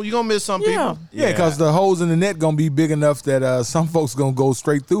people. You're gonna miss some people. Yeah, because the holes in the net gonna be big enough that some folks gonna go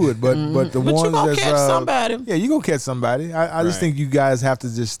straight through it, but the But you ones gonna that's catch somebody. yeah, you gonna catch somebody. I just Right. think you guys have to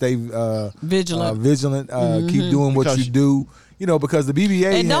just stay Vigilant. keep doing what Because you do. You know, because the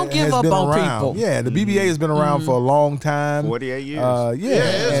BBA And don't give has up been on around. people. Yeah, the BBA has been around for a long time. 48 years.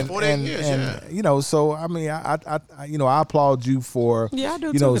 it's 48 years, yeah. You know, so I mean, I you know, I applaud you for. Yeah, I do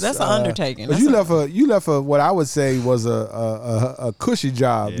you too, know, 'cause that's an undertaking. 'cause That's you left a what I would say was a cushy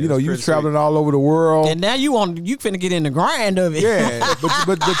job. Yeah, you know, it's you was Oh. pretty traveling all over the world. and now you finna get in the grind of it. Yeah,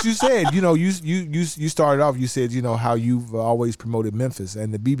 but you said, you know, you started off. You said, you know, how you've always promoted Memphis,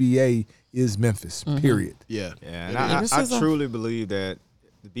 and the BBA is Memphis. Period. Yeah. Yeah, and Yeah, this I is a- truly believe that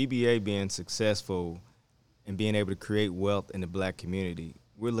the BBA being successful and being able to create wealth in the black community,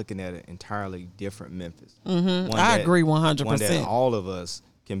 we're looking at an entirely different Memphis. One I that- agree One that 100%. all of us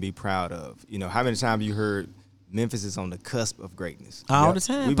can be proud of. You know, how many times you heard Memphis is on the cusp of greatness. All the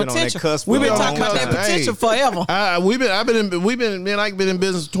time. We've been on that Potential. cusp. We've been for a talking long about that time. potential forever. Me and Ike been in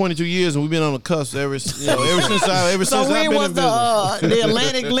business 22 years, and we've been on the cusp ever since So I've when been was in business. the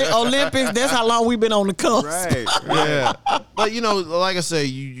Atlantic Olympics? That's how long we've been on the cusp. Right. Yeah, but like I say,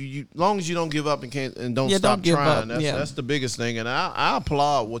 you long as you don't give up and don't Yeah, stop don't give trying, up. that's the biggest thing. And I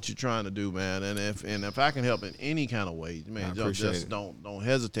applaud what you're trying to do, man. And if I can help in any kind of way, man, just don't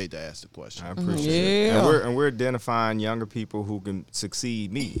hesitate to ask the question. I appreciate it. Yeah. And we're identifying younger people who can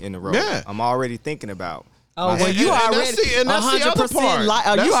succeed me in the road. Yeah. I'm already thinking about. Oh, well, you already that's the other part.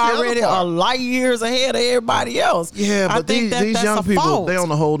 You already are light years ahead of everybody else. Yeah, but I think these that's young a people, fault. they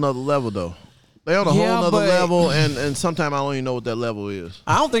on a whole nother level though. They on a Yeah, whole nother but- level, and sometimes I don't even know what that level is.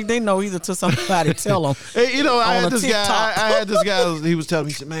 I don't think they know either till somebody tell them. Hey, I On had a this guy. TikTok. I had this guy. He was telling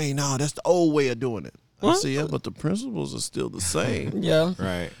me, he said, "Man, no, that's the old way of doing it." I What? said, "Yeah, but the principles are still the same." Yeah.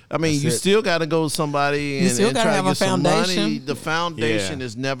 Right. I mean, That's you it. still got to go to somebody and, still and gotta try have to a get some money. foundation. The foundation Yeah.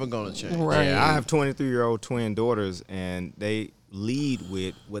 is never going to change. Right. Yeah, I have 23-year-old twin daughters, and they lead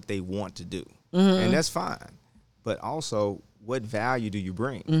with what they want to do, and that's fine. But also, what value do you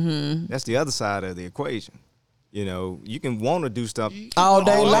bring? That's the other side of the equation. You can want to do stuff. All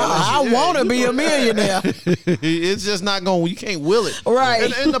day long. I want to be a millionaire. It's just not going. You can't will it.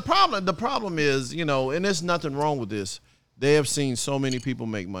 Right. And the problem is, and there's nothing wrong with this. They have seen so many people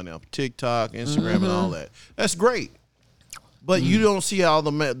make money off TikTok, Instagram, and all that. That's great. But you don't see all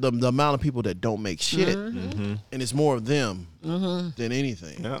the amount of people that don't make shit, and it's more of them than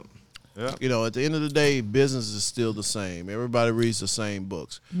anything. Yep. Yep. At the end of the day, business is still the same. Everybody reads the same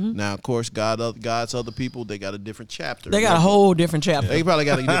books. Now, of course, God's other people, they got a different chapter. They got a whole different chapter. They probably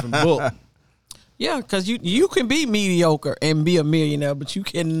got a different book. Yeah, because you can be mediocre and be a millionaire, but you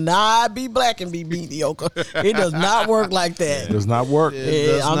cannot be black and be mediocre. It does not work like that. Does not work. It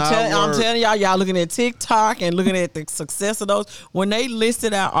does I'm not work. telling y'all looking at TikTok and looking at the success of those. When they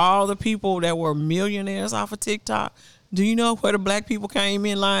listed out all the people that were millionaires off of TikTok, do you know where the black people came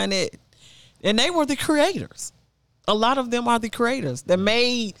in line at? And they were the creators. A lot of them are the creators that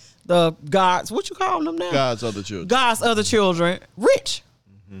made the gods, what you call them now? God's other children. God's other children rich.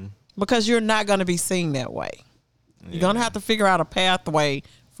 Because you're not going to be seen that way. You're going to have to figure out a pathway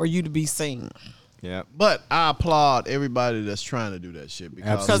for you to be seen. Yeah. But I applaud everybody that's trying to do that shit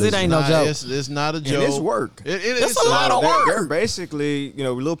because Because it ain't no joke. It's not a joke. And it's work. It's a lot of work. They're basically,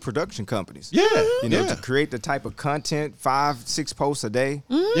 little production companies. Yeah. To create the type of content, 5-6 posts a day,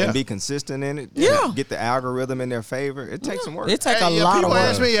 Yeah. and be consistent in it. Yeah. Get the algorithm in their favor. It takes some work. It takes a lot of people work.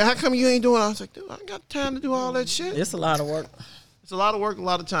 ask me, how come you ain't doing it? I was like, dude, I ain't got time to do all that shit. It's a lot of work. It's a lot of work, a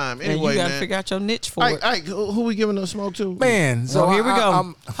lot of time. And Anyway, you got to man. figure out your niche for it. Ike, who we giving the smoke to? Man, So here we go.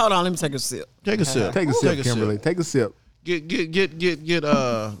 I'm- Hold on, let me take a sip. Take a sip. Take a sip, Kimberly. Take a sip. Get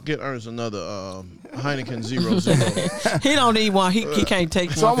Ernest another Heineken 0.0. He don't need one. He can't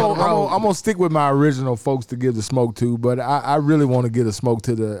take So one for the road. I'm gonna stick with my original folks to give the smoke to, but I really want to give a smoke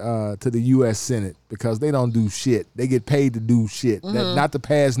to the U.S. Senate because they don't do shit. They get paid to do shit, not to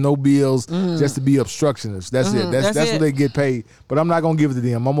pass no bills, just to be obstructionists. That's it. That's That's it. what they get paid. But I'm not gonna give it to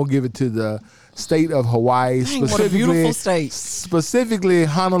them. I'm gonna give it to the state of Hawaii, Dang, what a beautiful state. specifically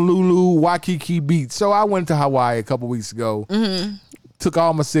Honolulu, Waikiki Beach. So I went to Hawaii a couple weeks ago. Took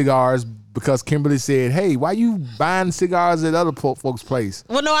all my cigars because Kimberly said, "Hey, why you buying cigars at other folks' place?"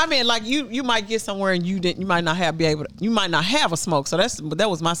 Well, no, I mean like you might get somewhere and you might not have a smoke. So that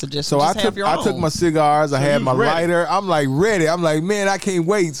was my suggestion. So Just I have your took own. my cigars. I had you my ready. lighter. I'm like ready. I'm like, man, I can't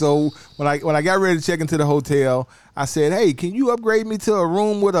wait. So when I got ready to check into the hotel, I said, "Hey, can you upgrade me to a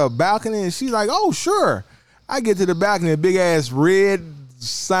room with a balcony?" And she's like, "Oh, sure." I get to the balcony, a big ass red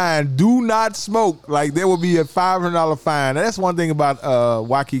sign, "Do not smoke." Like there will be a $500 fine. And that's one thing about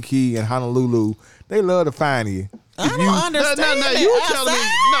Waikiki and Honolulu. They love to fine you. I don't understand No, that. you were telling me.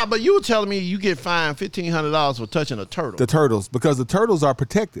 Outside? No, but you were telling me you get fined $1,500 for touching a turtle. The turtles, because the turtles are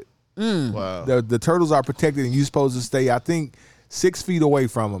protected. Wow. The turtles are protected, and you're supposed to stay, I think, 6 feet away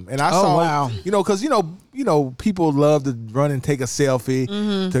from them. And I saw, wow. because people love to run and take a selfie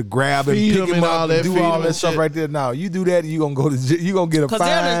to grab and Feed pick 'em him and up all and that, do feed all 'em that and stuff shit. right there. Now you do that, you gonna go to you gonna get a Because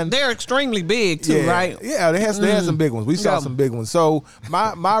fine. they're extremely big too, Yeah. right? Yeah, they had some big ones. We saw Yeah. some big ones. So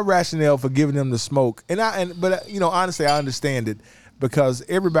my rationale for giving them the smoke, but honestly, I understand it because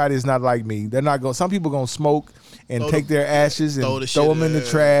everybody is not like me. They're not going. Some people gonna smoke and take their ashes and throw the throw shit them in the in.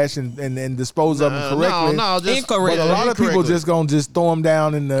 trash and dispose of them correctly. No, just Incorrect. But a lot of people just gonna throw them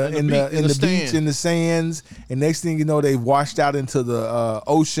down in the beach, stand. in the sands, and next thing you know, they've washed out into the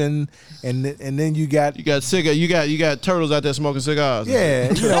ocean, and then you got You got turtles out there smoking cigars.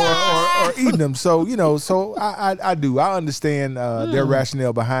 or eating them. So I understand their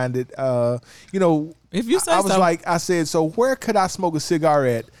rationale behind it. If you say I was so. like, I said, so where could I smoke a cigar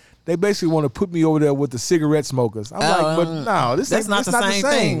at? They basically want to put me over there with the cigarette smokers. I'm like, but no, that's not the same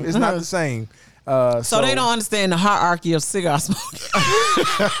thing. It's not the same. So they don't understand the hierarchy of cigar smoking.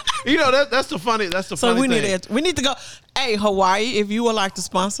 That's the funny. That's the So funny we thing. we need to go. Hey, Hawaii, if you would like to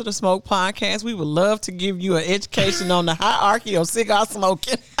sponsor the Smoke Podcast, we would love to give you an education on the hierarchy of cigar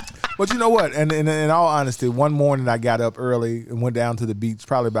smoking. But you know what? And in all honesty, one morning I got up early and went down to the beach,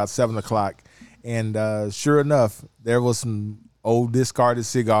 probably about 7:00, and sure enough, there was some old discarded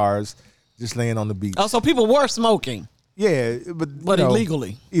cigars just laying on the beach. Oh, so people were smoking. Yeah, but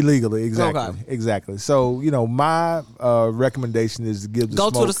illegally. Illegally, exactly, Okay. exactly. So my recommendation is to give the Go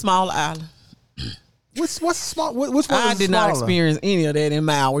smoke. to the small island. What's small? Which one? I is did not smaller? experience any of that in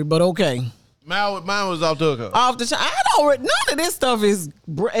Maui, but okay. Mine was off the hookup. Off the I don't. None of this stuff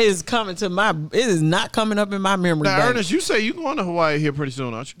is coming to my. It is not coming up in my memory. Now, bank. Ernest, you say you going to Hawaii here pretty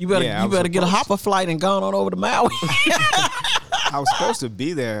soon, aren't you? You better Yeah, I you was better get a supposed hopper flight and gone on over to Maui. I was supposed to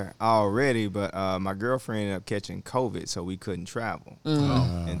be there already, but my girlfriend ended up catching COVID, so we couldn't travel.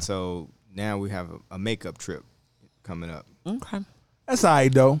 And so now we have a makeup trip coming up. Okay. That's all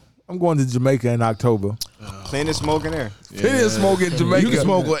right though. I'm going to Jamaica in October. Plenty of smoking there. Plenty of smoke in Jamaica. You can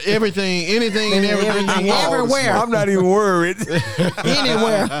smoke with everything, anything, and everything. Everything, you want. everywhere. I'm not even worried.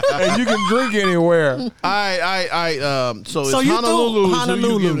 Anywhere. And you can drink anywhere. So So it's you Honolulu. threw Who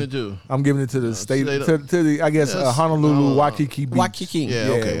Honolulu. you giving it to? I'm giving it to the state, state to the, I guess, Yes. Honolulu, Waikiki Beach. Waikiki. Yeah,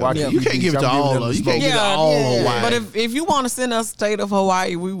 okay. Waikiki You can't Beach. give it to I'm giving all them of the you. Can't smoke. give it to all Hawaii. But if you want to send us state of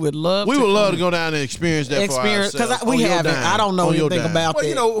Hawaii, we would love. We to would love to go down and experience that experience for ourselves. we On your haven't. dime. I don't know On your anything dime. about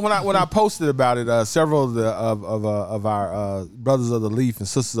Well, that. when I posted about it, several of our brothers of the Leaf and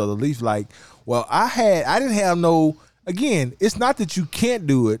sisters of the Leaf, I didn't have no. Again, it's not that you can't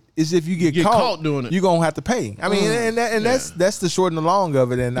do it. It's if you get caught doing it. you're gonna have to pay. I mean, that's the short and the long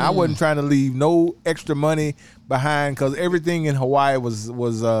of it. And I wasn't trying to leave no extra money behind because everything in Hawaii was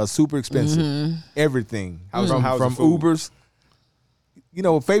super expensive. Everything How's from the food? Ubers.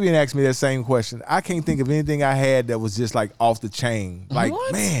 Fabian asked me that same question. I can't think of anything I had that was just like off the chain. Like,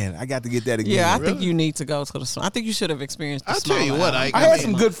 What? man, I got to get that again. Yeah, I think you need to go to the. I think you should have experienced. The I'll tell you small what, island. I had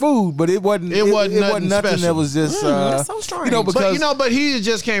some good food, but it wasn't. It wasn't nothing special. that was just. that's so strange. Because But he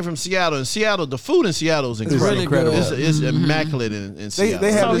just came from Seattle, and Seattle, the food in Seattle is incredible. really incredible. It's immaculate in Seattle.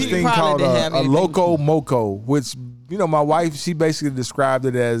 they have So this he thing probably called didn't have a anything. loco moco, which my wife, she basically described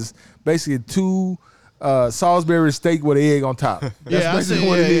it as basically two Salisbury steak with an egg on top. That's basically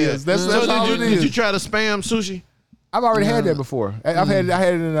what it is. That's all it Did you is. try the spam sushi? I've already had that before. I had it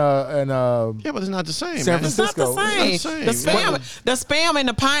in Yeah, but it's not the same. San man. It's not the Francisco. same. It's not the same. The spam and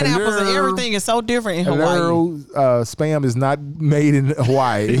the pineapples and Hello. everything is so different in Hawaii. Spam is not made in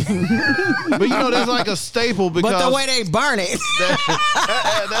Hawaii. But there's like a staple because But the way they burn it.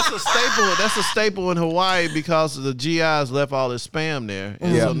 that's a staple. That's a staple in Hawaii because the GIs left all this spam there,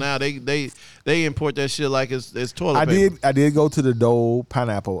 and Yeah. so now they import that shit like it's toilet paper. I did go to the Dole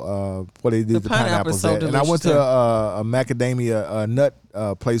pineapple, where they did the pineapple pineapples is so at, and I went delicious to a macadamia nut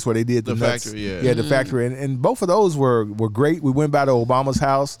place where they did the nuts. factory, yeah. the factory, and both of those were great. We went by to Obama's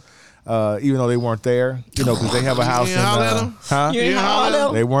house, even though they weren't there, because they have a house You in. didn't holler at them? Huh? You ain't Yeah, holler at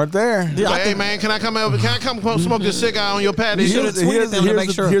them? They weren't there. Like, hey man, can I come over? Can I come smoke this cigar on your patio? You should've tweeted them to make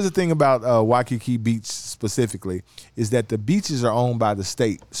sure. Here's the thing about Waikiki Beach specifically is that the beaches are owned by the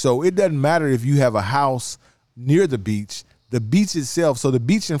state, so it doesn't matter if you have a house near the beach. The beach itself, so the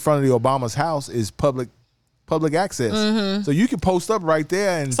beach in front of the Obama's house is public access, so you can post up right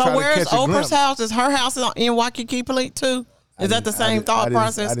there and So try where's to catch a Oprah's glimpse. house? Is her house in Waikiki too? Is that the same thought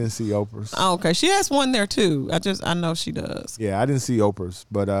process? I didn't see Oprah's. Oh, okay, she has one there too. I know she does. Yeah, I didn't see Oprah's,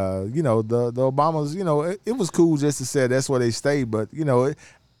 but the Obamas, it was cool just to say that's where they stayed, but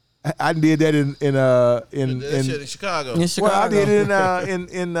I did that in That shit in Chicago. In Chicago. Well, I did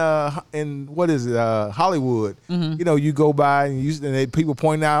it in what is it? Hollywood. You go by and people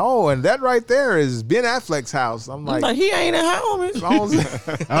point out, and that right there is Ben Affleck's house. I'm I'm like, like, he ain't at home. I don't see his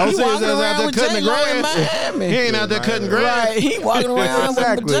ass walking out around there with cutting the J-Lo in grass. Miami. He ain't out there cutting grass. Right, he walking around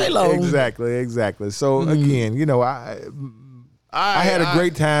with J-Lo. exactly. So again, I had a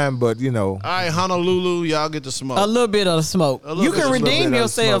great time, but All right, Honolulu, y'all get to smoke. A little bit of the smoke. little You bit can of redeem smoke.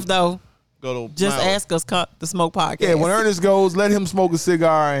 yourself though. Go to Just Maui. ask us the Smoke Podcast. yeah, when Ernest goes, let him smoke a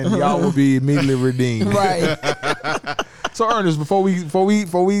cigar, and y'all will be immediately redeemed. right. So Ernest, before we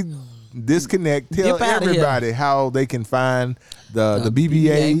disconnect, tell Dip outta everybody how they can find the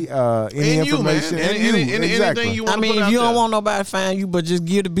BBA, any And you, man. information, Anything you I want to mean, put if out you don't there. want nobody to find you, but just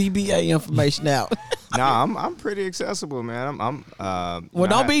give the BBA information out. Nah, I'm pretty accessible, man. Well,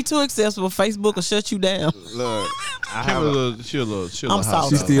 don't be too accessible. Facebook will shut you down. Look, I have She a little I'm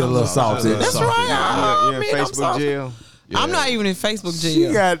salty. She's still a little salty. That's right. you're in I'm Facebook salty. jail. I'm not even in Facebook jail.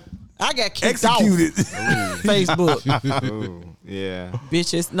 She got I got kicked executed. off Facebook. Ooh, yeah.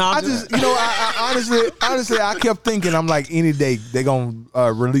 Bitches. No, I just, I honestly, I kept thinking, I'm like, any day they gonna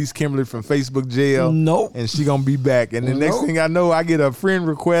release Kimberly from Facebook jail. Nope. And she gonna be back. And the next thing I know, I get a friend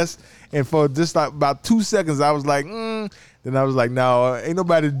request, and for just like about 2 seconds, I was like, Then I was like, no, ain't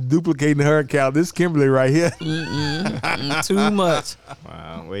nobody duplicating her account. This Kimberly right here. too much.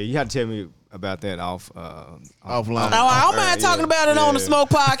 Wow. Well, you had to tell me about that offline. No, I don't mind talking about it on the Smoke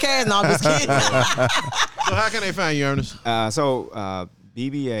Podcast. No, I'm just kidding. So how can they find you, Ernest?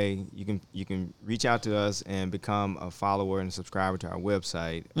 BBA, you can reach out to us and become a follower and a subscriber to our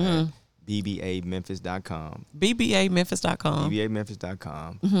website at bbamemphis.com. bbamemphis.com.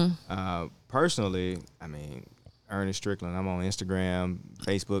 bbamemphis.com. Personally, I mean, Ernest Strickland. I'm on Instagram,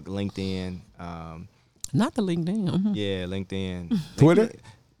 Facebook, LinkedIn. Not the LinkedIn. Mm-hmm. Yeah, LinkedIn. Twitter?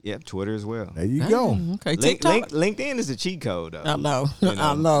 Yep, Twitter as well. There you go. Okay, TikTok. LinkedIn is the cheat code, though. I know. You know?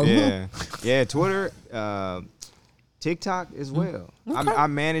 I know. Yeah, Twitter, TikTok as well. Okay. I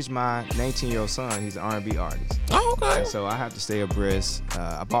manage my 19-year-old son. He's an R&B artist. Oh, okay. And so I have to stay abreast.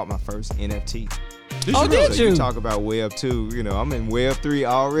 I bought my first NFT. Did So you? you talk about Web 2, I'm in Web 3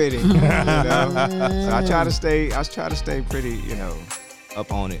 already. So I try to stay pretty,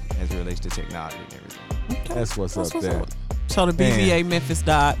 up on it as it relates to technology and everything. Okay. That's what's up there. So the BBA Memphis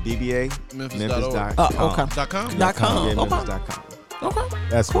dot. BBA Memphis.org. Okay. .com? .com. Okay. Memphis.com. Okay.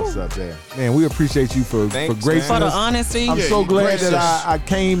 That's what's up there. Man, we appreciate you for Thanks, gracing For the us. honesty. I'm Yeah, so you glad graced that us. I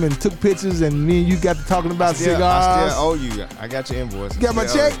came and took pictures, and me and you got to talking about I cigars. still owe you. I got your invoice. Got my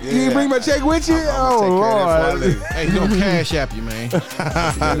check? You didn't bring my check with you? I'm gonna take care of that Oh, before I leave. Hey, no cash app you, man.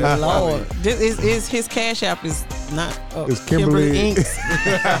 Lord. This is his cash app is not It's Kimberly. Inc.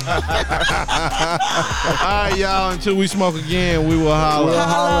 All right, y'all. Until we smoke again, we will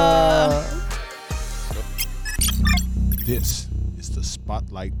holler. This is the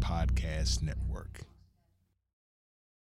Spotlight Podcast Network.